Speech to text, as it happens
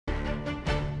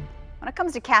When it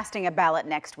comes to casting a ballot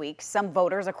next week, some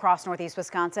voters across Northeast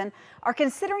Wisconsin are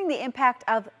considering the impact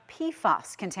of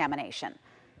PFAS contamination.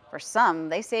 For some,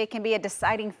 they say it can be a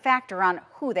deciding factor on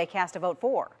who they cast a vote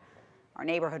for. Our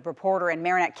neighborhood reporter in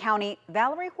Marinette County,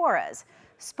 Valerie Juarez,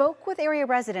 spoke with area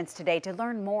residents today to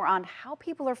learn more on how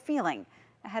people are feeling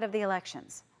ahead of the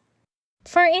elections.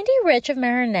 For Andy Rich of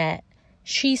Marinette,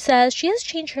 she says she has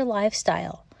changed her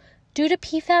lifestyle due to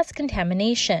PFAS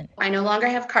contamination. I no longer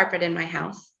have carpet in my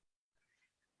house.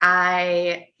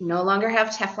 I no longer have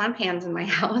Teflon pans in my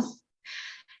house,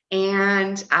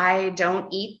 and I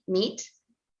don't eat meat.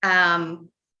 I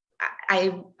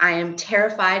am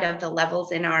terrified of the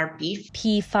levels in our beef.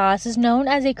 PFAS is known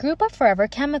as a group of forever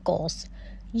chemicals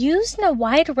used in a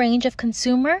wide range of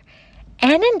consumer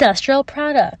and industrial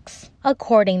products.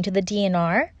 According to the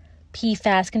DNR,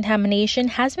 PFAS contamination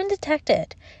has been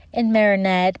detected in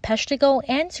Marinette, Peshtigo,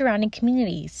 and surrounding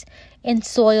communities, in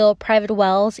soil, private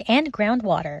wells, and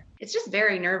groundwater. It's just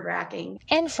very nerve-wracking.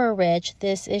 And for Rich,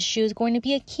 this issue is going to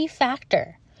be a key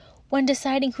factor when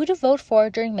deciding who to vote for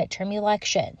during midterm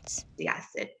elections. Yes,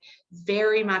 it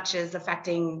very much is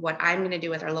affecting what I'm going to do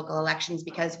with our local elections,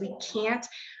 because we can't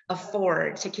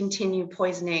afford to continue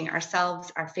poisoning ourselves,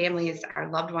 our families, our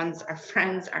loved ones, our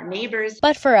friends, our neighbors.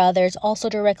 But for others also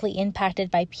directly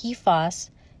impacted by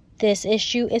PFAS, this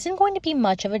issue isn't going to be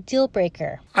much of a deal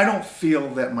breaker. I don't feel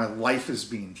that my life is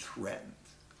being threatened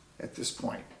at this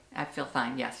point. I feel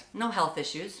fine, yes. No health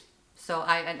issues. So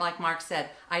like Mark said,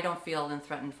 I don't feel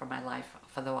threatened for my life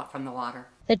from the water.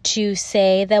 The two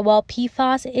say that while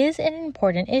PFAS is an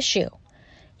important issue,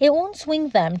 it won't swing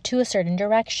them to a certain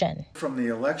direction. From the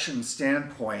election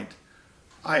standpoint,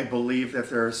 I believe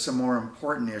that there are some more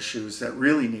important issues that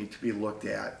really need to be looked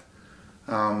at,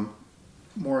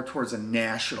 more towards a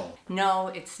national. No,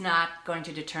 it's not going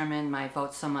to determine my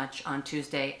vote so much on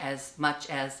Tuesday as much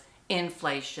as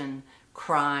inflation,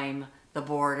 crime, the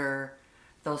border.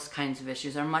 Those kinds of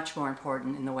issues are much more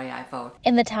important in the way I vote.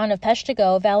 In the town of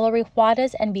Peshtigo, Valerie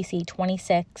Juarez, NBC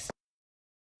 26.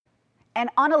 And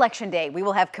on Election Day, we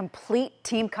will have complete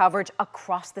team coverage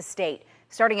across the state.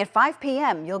 Starting at 5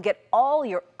 p.m., you'll get all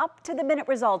your up-to-the-minute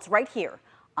results right here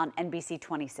on NBC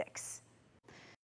 26.